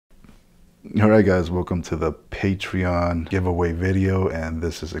Alright guys, welcome to the Patreon giveaway video, and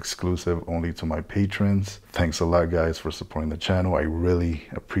this is exclusive only to my patrons. Thanks a lot guys for supporting the channel. I really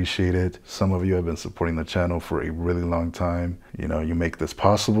appreciate it. Some of you have been supporting the channel for a really long time. You know, you make this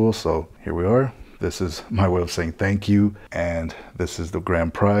possible, so here we are. This is my way of saying thank you, and this is the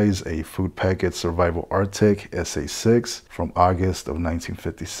grand prize, a food packet Survival Arctic SA6 from August of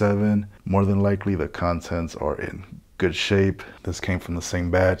 1957. More than likely the contents are in good shape. This came from the same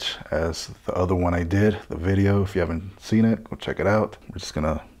batch as the other one I did, the video. If you haven't seen it, go check it out. We're just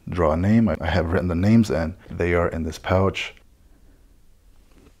gonna draw a name. I have written the names and they are in this pouch.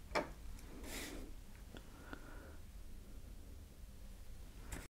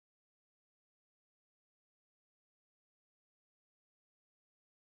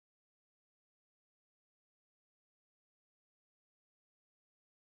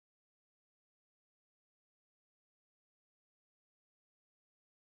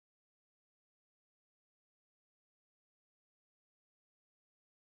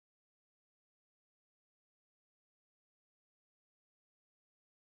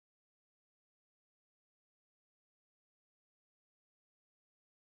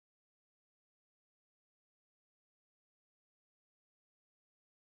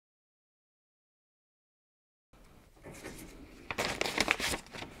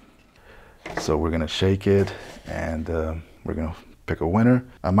 So we're gonna shake it and we're gonna pick a winner.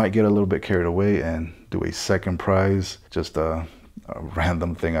 I might get a little bit carried away and do a second prize, just a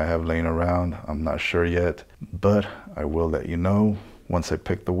random thing I have laying around. I'm not sure yet, but I will let you know once I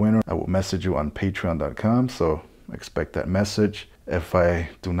pick the winner. I will message you on patreon.com, so expect that message. If I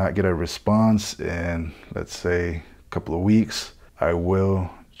do not get a response in, let's say, a couple of weeks, I will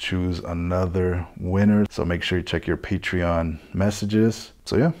choose another winner. So make sure you check your Patreon messages.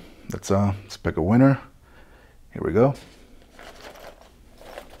 So yeah, let's pick a winner. Here we go.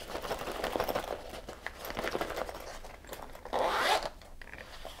 All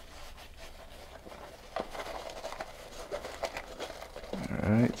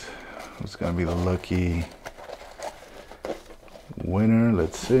right, who's gonna be the lucky winner?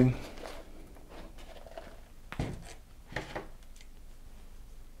 Let's see.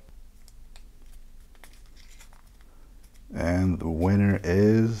 And the winner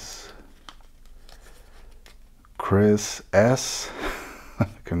is Chris S.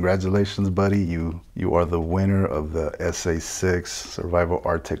 Congratulations, buddy. You are the winner of the SA6 Survival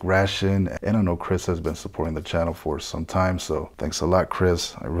Arctic ration. And I know Chris has been supporting the channel for some time, so thanks a lot,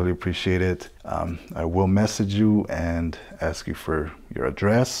 Chris. I really appreciate it. I will message you and ask you for your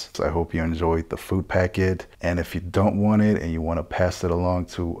address. So I hope you enjoyed the food packet. And if you don't want it and you want to pass it along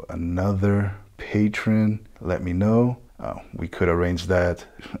to another patron, let me know. We could arrange that.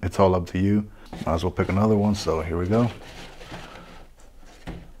 It's all up to you. Might as well pick another one. So here we go.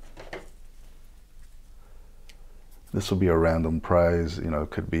 This will be a random prize. You know,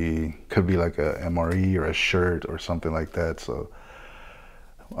 it could be like a MRE or a shirt or something like that. So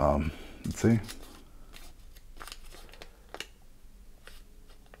let's see.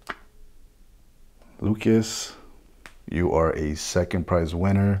 Lucas, you are a second prize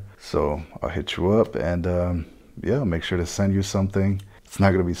winner. So I'll hit you up and yeah, make sure to send you something. It's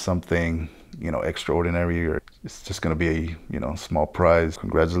not going to be something, you know, extraordinary, or it's just going to be a, you know, small prize.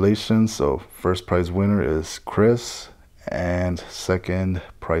 Congratulations. So first prize winner is Chris and second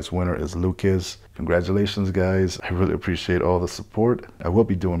prize winner is Lucas. Congratulations, guys. I really appreciate all the support. I will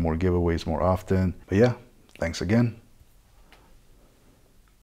be doing more giveaways more often. But yeah, thanks again.